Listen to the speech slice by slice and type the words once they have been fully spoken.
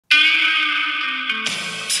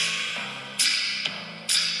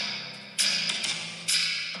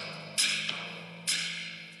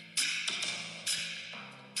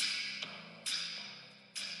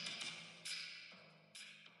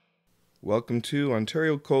Welcome to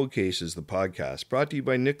Ontario Cold Cases, the podcast, brought to you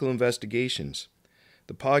by Nicoll Investigations,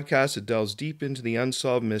 the podcast that delves deep into the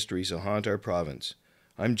unsolved mysteries that haunt our province.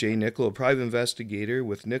 I'm Jay Nicoll, a private investigator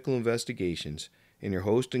with Nicoll Investigations, and your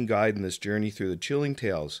host and guide in this journey through the chilling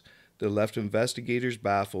tales that left investigators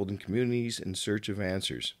baffled and communities in search of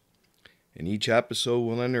answers. In each episode,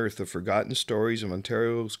 we'll unearth the forgotten stories of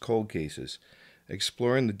Ontario's cold cases,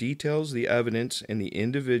 exploring the details, the evidence, and the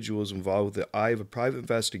individuals involved with the eye of a private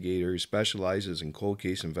investigator who specializes in cold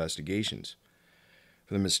case investigations.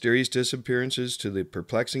 From the mysterious disappearances to the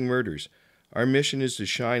perplexing murders, our mission is to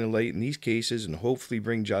shine a light in these cases and hopefully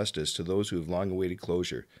bring justice to those who have long awaited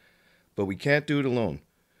closure. But we can't do it alone.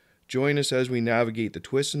 Join us as we navigate the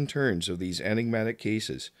twists and turns of these enigmatic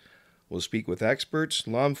cases. We'll speak with experts,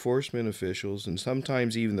 law enforcement officials, and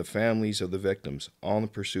sometimes even the families of the victims, all in the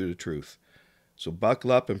pursuit of truth. So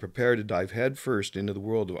buckle up and prepare to dive headfirst into the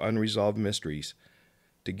world of unresolved mysteries.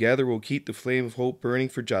 Together we'll keep the flame of hope burning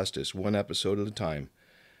for justice, one episode at a time.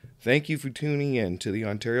 Thank you for tuning in to the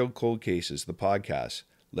Ontario Cold Cases, the podcast.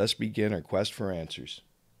 Let's begin our quest for answers.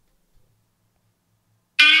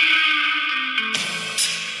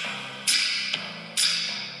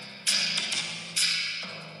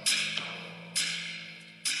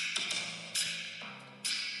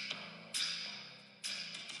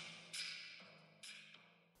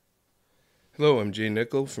 Hello, I'm Jay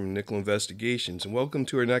Nicoll from Nicoll Investigations, and welcome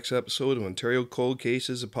to our next episode of Ontario Cold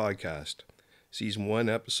Cases, a podcast, Season 1,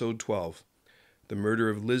 Episode 12, The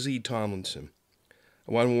Murder of Lizzie Tomlinson.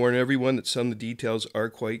 I want to warn everyone that some of the details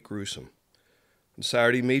are quite gruesome. On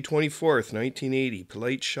Saturday, May 24th, 1980,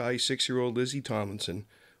 polite, shy 6-year-old Lizzie Tomlinson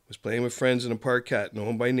was playing with friends in a parkette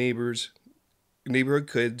known by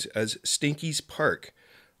neighborhood kids as Stinky's Park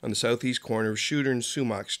on the southeast corner of Shuter and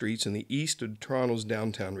Sumach Sts in the east of Toronto's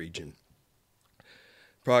downtown region.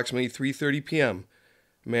 Approximately 3:30 p.m.,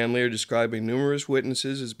 a man later described by numerous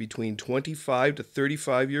witnesses as between 25 to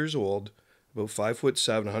 35 years old, about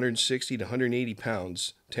 5'7", 160 to 180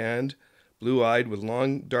 pounds, tanned, blue-eyed with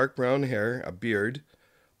long dark brown hair, a beard,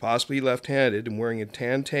 possibly left-handed and wearing a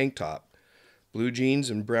tan tank top, blue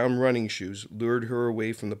jeans and brown running shoes lured her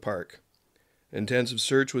away from the park. An intensive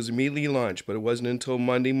search was immediately launched, but it wasn't until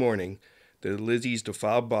Monday morning that Lizzie's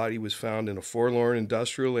defiled body was found in a forlorn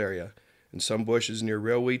industrial area in some bushes near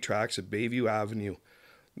railway tracks at Bayview Ave,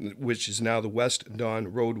 which is now the West Don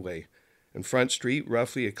Roadway, and Front Street,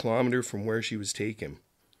 roughly a kilometre from where she was taken.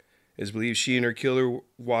 It is believed she and her killer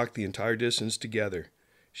walked the entire distance together.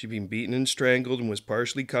 She'd been beaten and strangled and was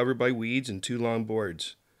partially covered by weeds and 2 long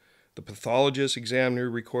boards. The pathologist examiner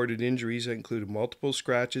recorded injuries that included multiple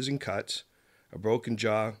scratches and cuts, a broken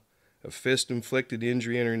jaw, a fist-inflicted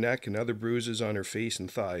injury in her neck, and other bruises on her face and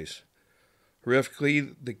thighs.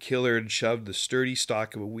 Horrifically, the killer had shoved the sturdy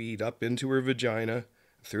stalk of a weed up into her vagina,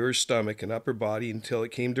 through her stomach and upper body until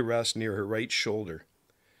it came to rest near her right shoulder.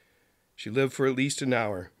 She lived for at least an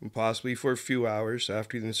hour, and possibly for a few hours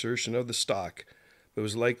after the insertion of the stalk, but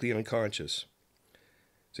was likely unconscious.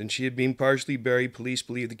 Since she had been partially buried, police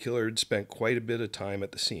believe the killer had spent quite a bit of time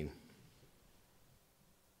at the scene.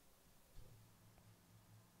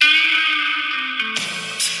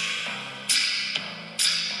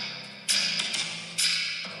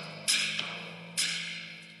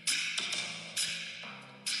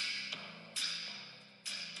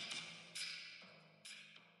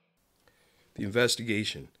 The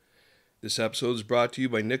investigation. This episode is brought to you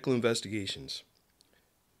by Nicoll Investigations.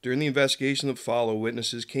 During the investigation that followed,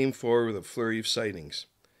 witnesses came forward with a flurry of sightings.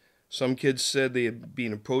 Some kids said they had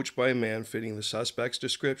been approached by a man fitting the suspect's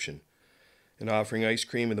description and offering ice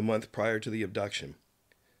cream in the month prior to the abduction.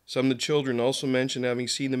 Some of the children also mentioned having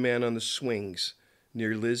seen the man on the swings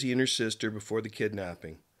near Lizzie and her sister before the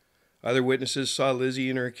kidnapping. Other witnesses saw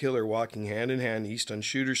Lizzie and her killer walking hand in hand east on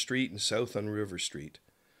Shuter Street and south on River Street.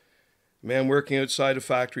 A man working outside a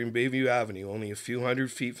factory in Bayview Ave, only a few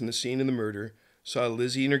hundred feet from the scene of the murder, saw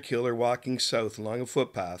Lizzie and her killer walking south along a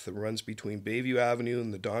footpath that runs between Bayview Avenue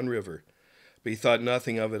and the Don River, but he thought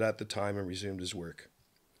nothing of it at the time and resumed his work.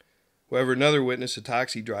 However, another witness, a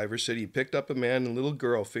taxi driver, said he picked up a man and a little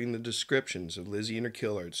girl fitting the descriptions of Lizzie and her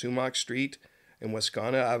killer at Sumach Street and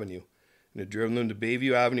Wascana Avenue, and had driven them to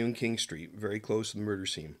Bayview Avenue and King Street, very close to the murder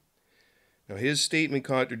scene. Now, his statement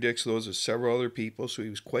contradicts those of several other people, so he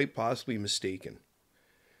was quite possibly mistaken.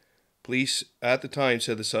 Police at the time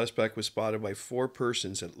said the suspect was spotted by 4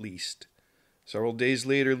 persons at least. Several days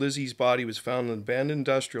later, Lizzie's body was found on an abandoned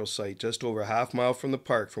industrial site just over a half-mile from the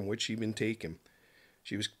park from which she'd been taken.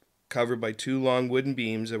 She was covered by 2 long wooden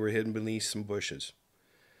beams that were hidden beneath some bushes.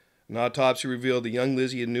 An autopsy revealed the young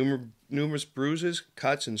Lizzie had numerous bruises,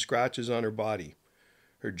 cuts, and scratches on her body.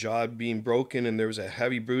 her jaw being broken, and there was a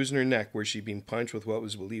heavy bruise in her neck where she'd been punched with what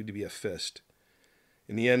was believed to be a fist.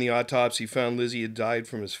 In the end, the autopsy found Lizzie had died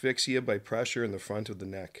from asphyxia by pressure in the front of the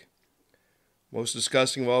neck. Most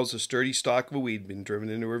disgusting of all was the sturdy stalk of a weed being driven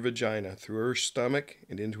into her vagina, through her stomach,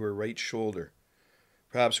 and into her right shoulder.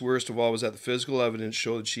 Perhaps worst of all was that the physical evidence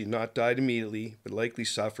showed that she had not died immediately, but likely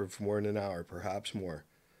suffered for more than an hour, perhaps more.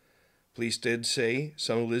 Police did say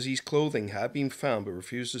some of Lizzie's clothing had been found, but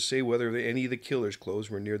refused to say whether any of the killer's clothes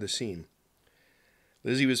were near the scene.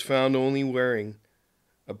 Lizzie was found only wearing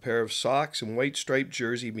a pair of socks and white striped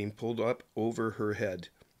jersey being pulled up over her head.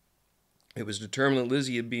 It was determined that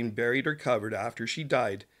Lizzie had been buried or covered after she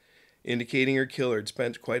died, indicating her killer had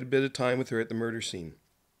spent quite a bit of time with her at the murder scene.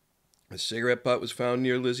 A cigarette butt was found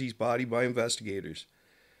near Lizzie's body by investigators.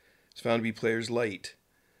 It was found to be Player's Light.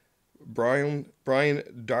 Brian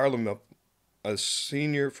Darlamup, a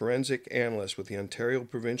senior forensic analyst with the Ontario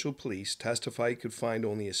Provincial Police, testified he could find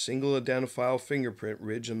only a single identifiable fingerprint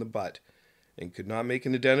ridge in the butt and could not make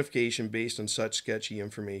an identification based on such sketchy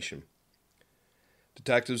information.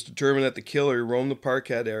 Detectives determined that the killer roamed the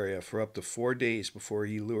parkette area for up to 4 days before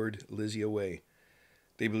he lured Lizzie away.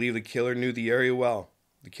 They believe the killer knew the area well.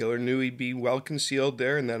 The killer knew he'd be well concealed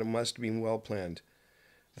there and that it must have been well planned.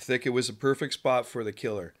 The thicket was the perfect spot for the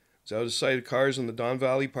killer. It was out of sight of cars on the Don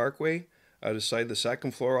Valley Parkway, out of sight of the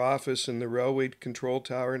second floor office in the railway control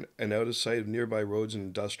tower, and out of sight of nearby roads and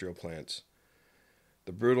industrial plants.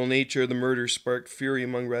 The brutal nature of the murder sparked fury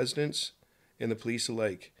among residents and the police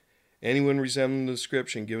alike. Anyone resembling the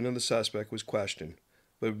description given of the suspect was questioned,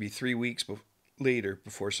 but it would be 3 weeks later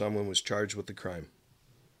before someone was charged with the crime.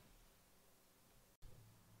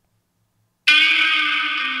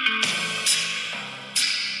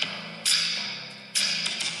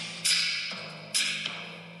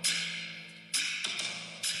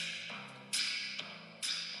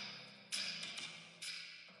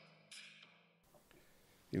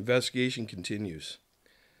 The investigation continues.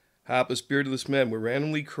 Hapless, beardless men were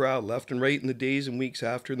randomly corralled left and right in the days and weeks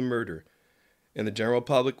after the murder, and the general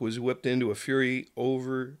public was whipped into a fury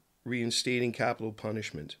over reinstating capital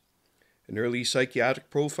punishment. An early psychiatric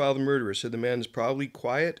profile of the murderer said the man is probably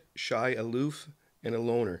quiet, shy, aloof, and a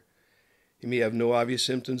loner. He may have no obvious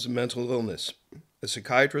symptoms of mental illness. A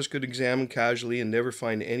psychiatrist could examine casually and never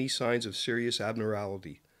find any signs of serious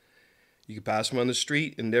abnormality. You could pass him on the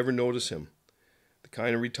street and never notice him. The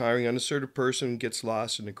kind of retiring, unassertive person who gets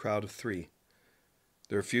lost in a crowd of 3.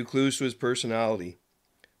 There are few clues to his personality.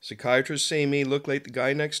 Psychiatrists say he may look like the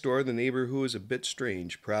guy next door, the neighbor who is a bit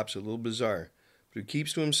strange, perhaps a little bizarre, but who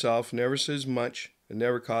keeps to himself, never says much, and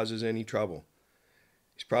never causes any trouble.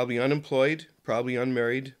 He's probably unemployed, probably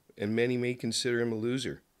unmarried, and many may consider him a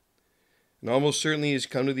loser. And almost certainly he has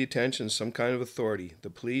come to the attention of some kind of authority, the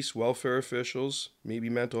police, welfare officials, maybe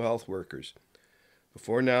mental health workers,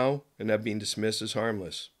 before now, and have been dismissed as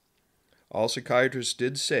harmless. All psychiatrists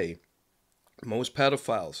did say most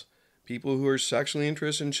pedophiles, people who are sexually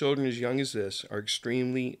interested in children as young as this, are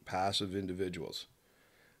extremely passive individuals.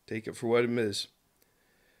 Take it for what it is.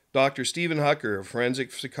 Dr. Stephen Hucker, a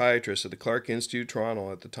forensic psychiatrist at the Clark Institute,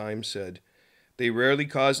 Toronto, at the time said, "They rarely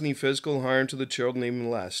cause any physical harm to the children they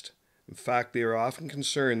molest. In fact, they are often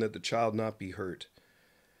concerned that the child not be hurt.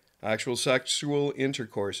 Actual sexual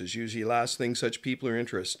intercourse is usually the last thing such people are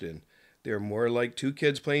interested in. They are more like 2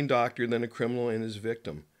 kids playing doctor than a criminal and his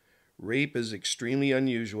victim. Rape is extremely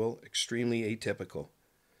unusual, extremely atypical."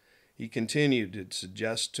 He continued, "It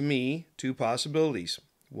suggests to me 2 possibilities.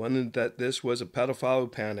 One, that this was a pedophile who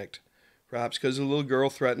panicked, perhaps because a little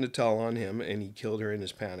girl threatened to tell on him and he killed her in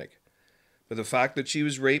his panic. But the fact that she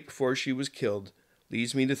was raped before she was killed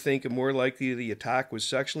leads me to think it more likely the attack was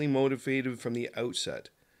sexually motivated from the outset,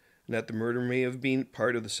 and that the murder may have been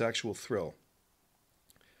part of the sexual thrill.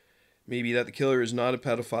 Maybe that the killer is not a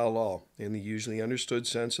pedophile at all, in the usually understood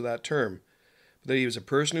sense of that term, but that he was a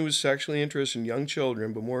person who was sexually interested in young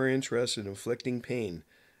children, but more interested in inflicting pain,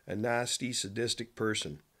 a nasty, sadistic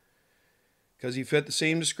person. Because he fit the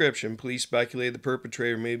same description, police speculated the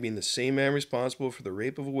perpetrator may have been the same man responsible for the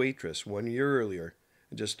rape of a waitress 1 year earlier,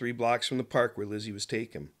 and just 3 blocks from the park where Lizzie was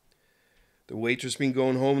taken. The waitress had been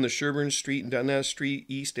going home in the Sherburne Street and Dundas Street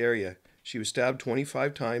East area. She was stabbed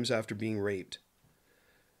 25 times after being raped.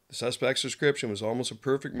 The suspect's description was almost a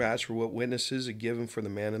perfect match for what witnesses had given for the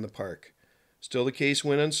man in the park. Still, the case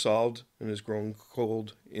went unsolved and has grown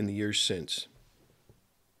cold in the years since.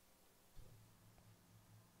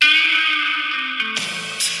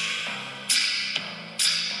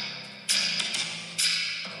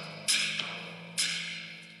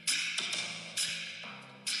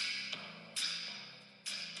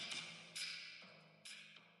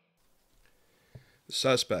 The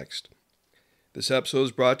suspects. This episode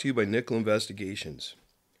is brought to you by Nicoll Investigations.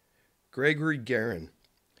 Gregory Guerin.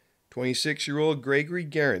 26-year-old Gregory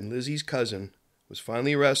Guerin, Lizzie's cousin, was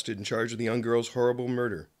finally arrested and charged with the young girl's horrible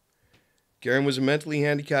murder. Guerin was a mentally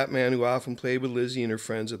handicapped man who often played with Lizzie and her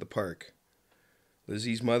friends at the park.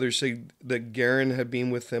 Lizzie's mother said that Guerin had been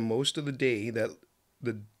with them most of the day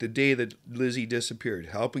the day that Lizzie disappeared,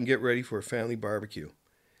 helping get ready for a family barbecue.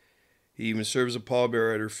 He even served as a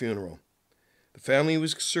pallbearer at her funeral. The family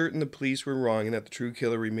was certain the police were wrong and that the true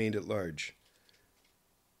killer remained at large.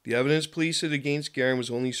 The evidence police had against Guerin was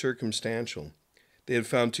only circumstantial. They had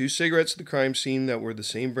found 2 cigarettes at the crime scene that were the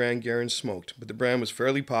same brand Guerin smoked, but the brand was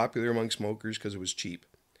fairly popular among smokers because it was cheap.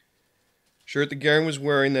 The shirt that Guerin was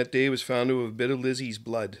wearing that day was found to have a bit of Lizzie's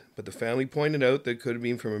blood, but the family pointed out that it could have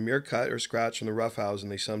been from a mere cut or scratch from the roughhousing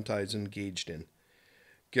they sometimes engaged in.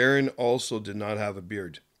 Guerin also did not have a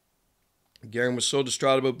beard. Guerin was so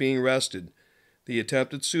distraught about being arrested that he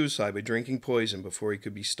attempted suicide by drinking poison before he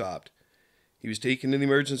could be stopped. He was taken to the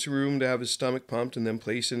emergency room to have his stomach pumped and then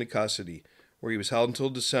placed into custody, where he was held until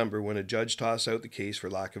December when a judge tossed out the case for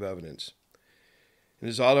lack of evidence. In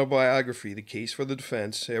his autobiography, The Case for the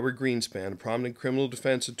Defense, Edward Greenspan, a prominent criminal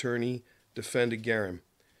defense attorney, defended Guerin.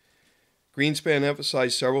 Greenspan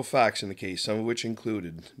emphasized several facts in the case, some of which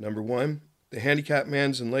included: number 1, the handicapped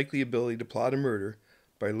man's unlikely ability to plot a murder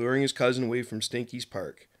by luring his cousin away from Stinky's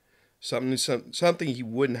park, something he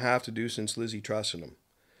wouldn't have to do since Lizzie trusted him.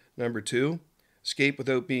 Number 2, escape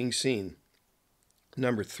without being seen.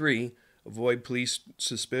 Number 3, avoid police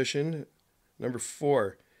suspicion. Number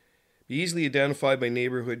 4, be easily identified by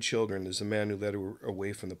neighborhood children as the man who led her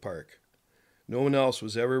away from the park. No one else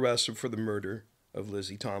was ever arrested for the murder of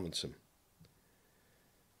Lizzie Tomlinson.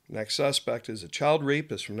 Next suspect is a child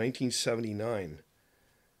rapist from 1979.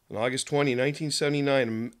 On August 20,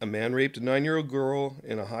 1979, a man raped a 9-year-old girl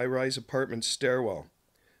in a high-rise apartment stairwell.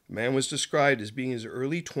 The man was described as being in his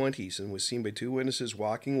early 20s and was seen by 2 witnesses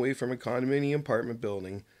walking away from a condominium apartment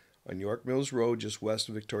building on York Mills Road just west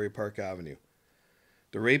of Victoria Park Avenue.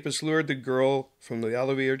 The rapist lured the girl from the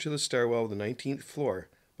elevator to the stairwell of the 19th floor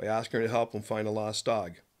by asking her to help him find a lost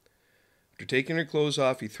dog. After taking her clothes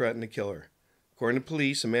off, he threatened to kill her. According to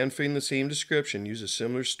police, a man fitting the same description used a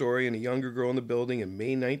similar story in a younger girl in the building in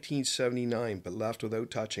May 1979, but left without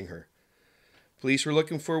touching her. Police were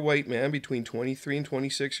looking for a white man between 23 and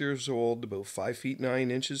 26 years old, about 5 feet 9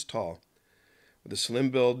 inches tall, with a slim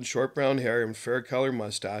build, short brown hair, and fair-colored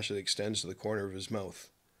mustache that extends to the corner of his mouth.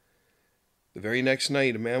 The very next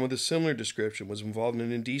night, a man with a similar description was involved in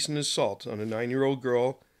an indecent assault on a 9-year-old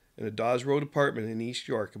girl in a Dawes Road apartment in East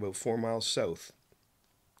York, about 4 miles south.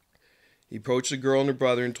 He approached the girl and her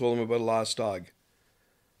brother and told them about a lost dog.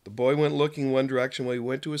 The boy went looking one direction while he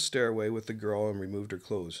went to a stairway with the girl and removed her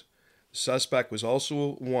clothes. The suspect was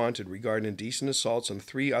also wanted regarding indecent assaults on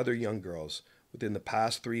 3 other young girls within the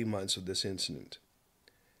past 3 months of this incident.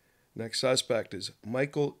 Next suspect is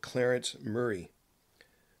Michael Clarence Murray.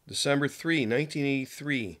 December 3,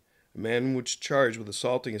 1983, a man was charged with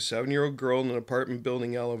assaulting a 7-year-old girl in an apartment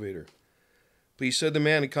building elevator. Police said the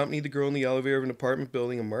man accompanied the girl in the elevator of an apartment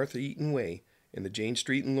building on Martha Eaton Way in the Jane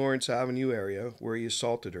Street and Lawrence Avenue area where he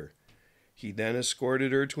assaulted her. He then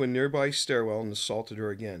escorted her to a nearby stairwell and assaulted her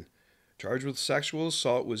again. Charged with sexual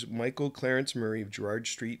assault was Michael Clarence Murray of Gerrard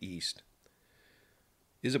Street East.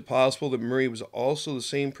 Is it possible that Murray was also the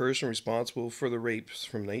same person responsible for the rapes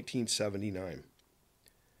from 1979?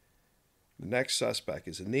 The next suspect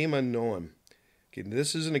is a name unknown. Okay,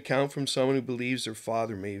 this is an account from someone who believes their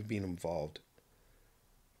father may have been involved.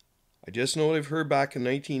 I just know what I've heard back in the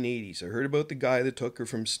 1980s. I heard about the guy that took her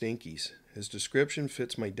from Stinky's. His description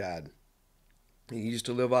fits my dad. He used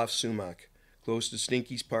to live off Sumach, close to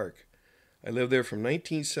Stinky's Park. I lived there from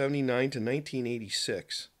 1979 to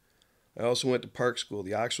 1986. I also went to Park School.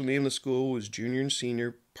 The actual name of the school was Junior and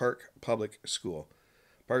Senior Park Public School.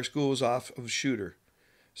 Park School was off of Shuter,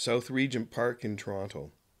 South Regent Park in Toronto.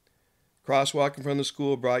 Crosswalk in front of the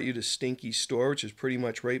school brought you to Stinky's store, which is pretty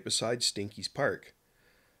much right beside Stinky's Park.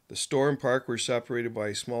 The store and park were separated by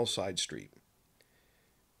a small side street.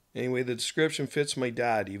 Anyway, the description fits my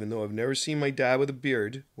dad, even though I've never seen my dad with a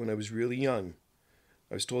beard when I was really young.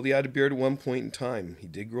 I was told he had a beard at one point in time. He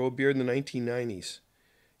did grow a beard in the 1990s.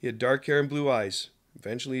 He had dark hair and blue eyes.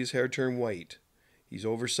 Eventually his hair turned white. He's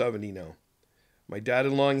over 70 now. My dad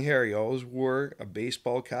had long hair. He always wore a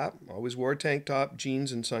baseball cap, always wore a tank top,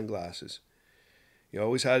 jeans, and sunglasses. He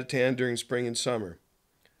always had a tan during spring and summer.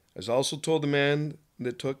 I was also told the man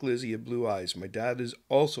that took Lizzie had blue eyes. My dad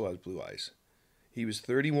also has blue eyes. He was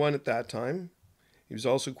 31 at that time. He was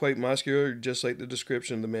also quite muscular, just like the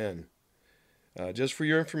description of the man. Just for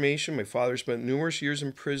your information, my father spent numerous years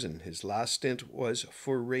in prison. His last stint was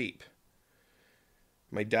for rape.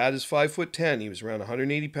 My dad is 5'10". He was around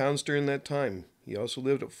 180 pounds during that time. He also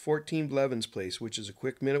lived at 14 Blevins Place, which is a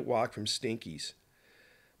quick minute walk from Stinky's.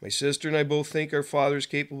 My sister and I both think our father is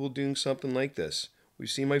capable of doing something like this. We've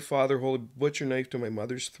seen my father hold a butcher knife to my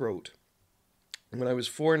mother's throat. When I was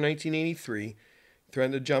 4 in 1983, he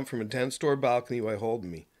threatened to jump from a 10th-story balcony while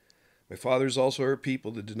holding me. My father's also hurt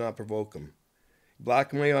people that did not provoke him. He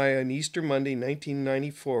blacked my eye on Easter Monday,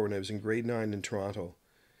 1994, when I was in grade 9 in Toronto.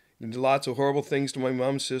 He did lots of horrible things to my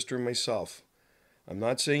mom, sister, and myself. I'm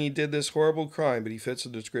not saying he did this horrible crime, but he fits the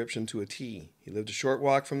description to a T. He lived a short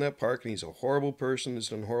walk from that park, and he's a horrible person that's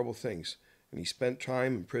done horrible things. And he spent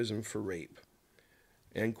time in prison for rape.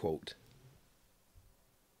 End quote.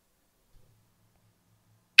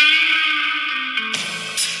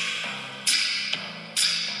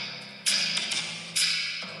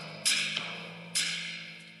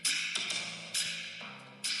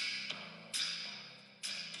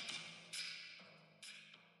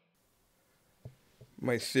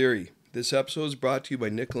 My theory. This episode is brought to you by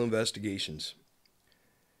Nicoll Investigations.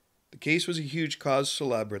 The case was a huge cause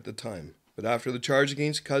célèbre at the time, but after the charge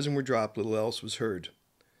against cousin were dropped, little else was heard.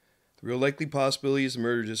 The real likely possibility is the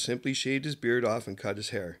murderer just simply shaved his beard off and cut his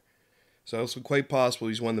hair. It's also quite possible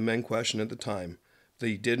he's one of the men questioned at the time, that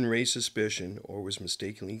he didn't raise suspicion or was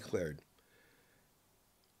mistakenly cleared.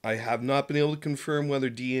 I have not been able to confirm whether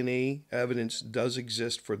DNA evidence does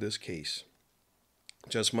exist for this case.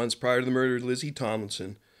 Just months prior to the murder of Lizzie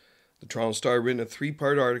Tomlinson, the Toronto Star written a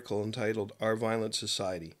 3-part article entitled Our Violent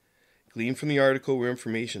Society. Gleaned from the article were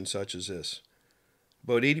information such as this.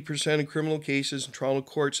 About 80% of criminal cases in Toronto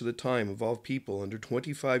courts at the time involved people under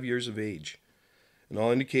 25 years of age, and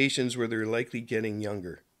all indications were they're likely getting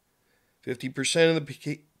younger. 50% of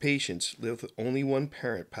the patients lived with only one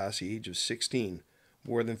parent past the age of 16.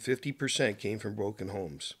 More than 50% came from broken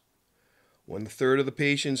homes. 1/3 of the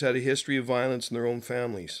patients had a history of violence in their own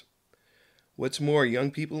families. What's more,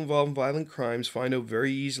 young people involved in violent crimes find out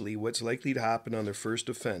very easily what's likely to happen on their first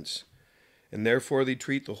offense, and therefore they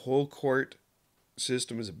treat the whole court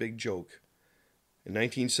system as a big joke. In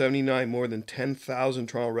 1979, more than 10,000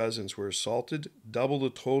 Toronto residents were assaulted, double the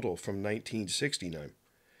total from 1969.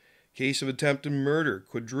 Case of attempted murder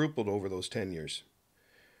quadrupled over those 10 years.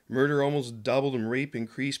 Murder almost doubled and rape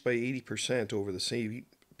increased by 80% over the same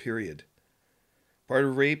period. Part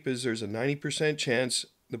of rape is there's a 90% chance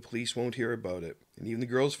the police won't hear about it, and even the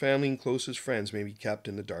girl's family and closest friends may be kept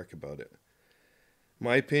in the dark about it. In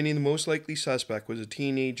my opinion, the most likely suspect was a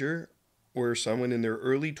teenager or someone in their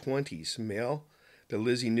early 20s, male, that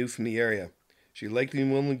Lizzie knew from the area. She likely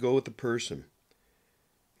been willing to go with the person.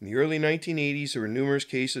 In the early 1980s, there were numerous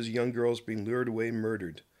cases of young girls being lured away and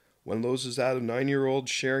murdered. One of those is that of 9-year-old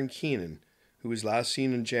Sharon Keenan, who was last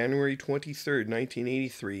seen on January 23,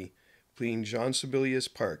 1983, fleeing Jean Sibelius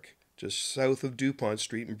Park, just south of DuPont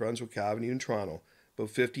Street and Brunswick Avenue in Toronto,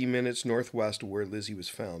 about 50 minutes northwest of where Lizzie was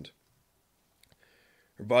found.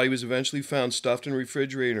 Her body was eventually found stuffed in a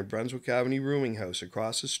refrigerator in her Brunswick Avenue rooming house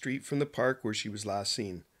across the street from the park where she was last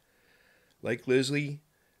seen. Like Lizzie,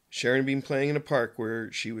 Sharon had been playing in a park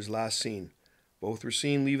where she was last seen. Both were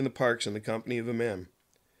seen leaving the parks in the company of a man.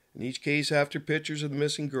 In each case, after pictures of the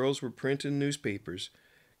missing girls were printed in newspapers,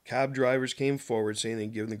 cab drivers came forward saying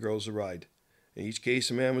they'd given the girls a ride. In each case,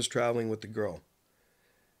 a man was traveling with the girl.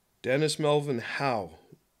 Dennis Melvin Howe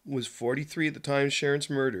was 43 at the time of Sharon's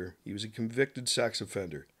murder. He was a convicted sex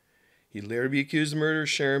offender. He'd later be accused of the murder of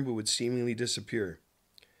Sharon, but would seemingly disappear.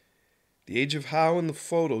 The age of Howe in the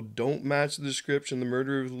photo don't match the description of the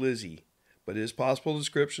murder of Lizzie, but it is possible the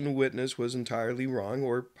description of witness was entirely wrong,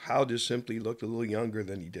 or Howe just simply looked a little younger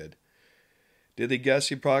than he did. Did they guess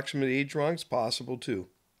the approximate age wrong? It's possible too.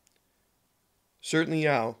 Certainly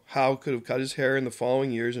Howe could have cut his hair in the following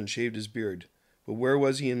years and shaved his beard, but where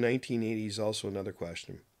was he in 1980 is also another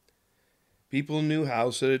question. People who knew Howe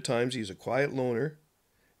said at times he was a quiet loner,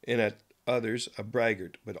 and at others a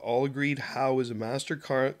braggart, but all agreed Howe was a master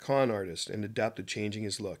con artist and adept at changing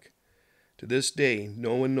his look. To this day,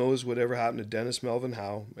 no one knows whatever happened to Dennis Melvin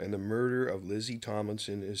Howe, and the murder of Lizzie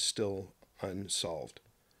Tomlinson is still unsolved.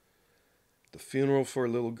 The funeral for a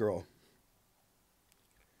little girl.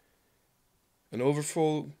 An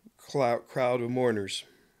overfull crowd of mourners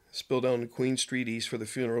spilled out on Queen Street East for the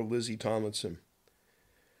funeral of Lizzie Tomlinson.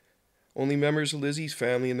 Only members of Lizzie's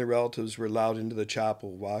family and their relatives were allowed into the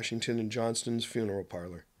chapel, Washington and Johnston's funeral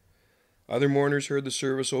parlor. Other mourners heard the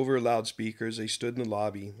service over a loudspeaker as they stood in the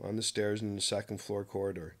lobby, on the stairs, and in the second-floor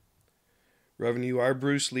corridor. Reverend U.R.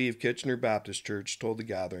 Bruce Lee of Kitchener Baptist Church told the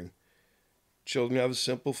gathering, "Children have a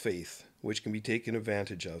simple faith, which can be taken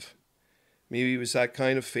advantage of. Maybe it was that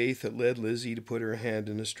kind of faith that led Lizzie to put her hand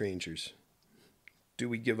in a stranger's. Do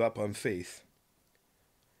we give up on faith?"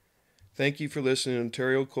 Thank you for listening to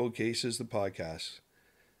Ontario Cold Cases, the podcast.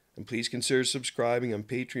 And please consider subscribing on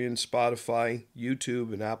Patreon, Spotify,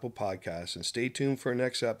 YouTube, and Apple Podcasts. And stay tuned for our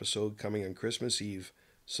next episode coming on Christmas Eve,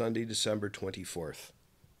 Sunday, December 24th.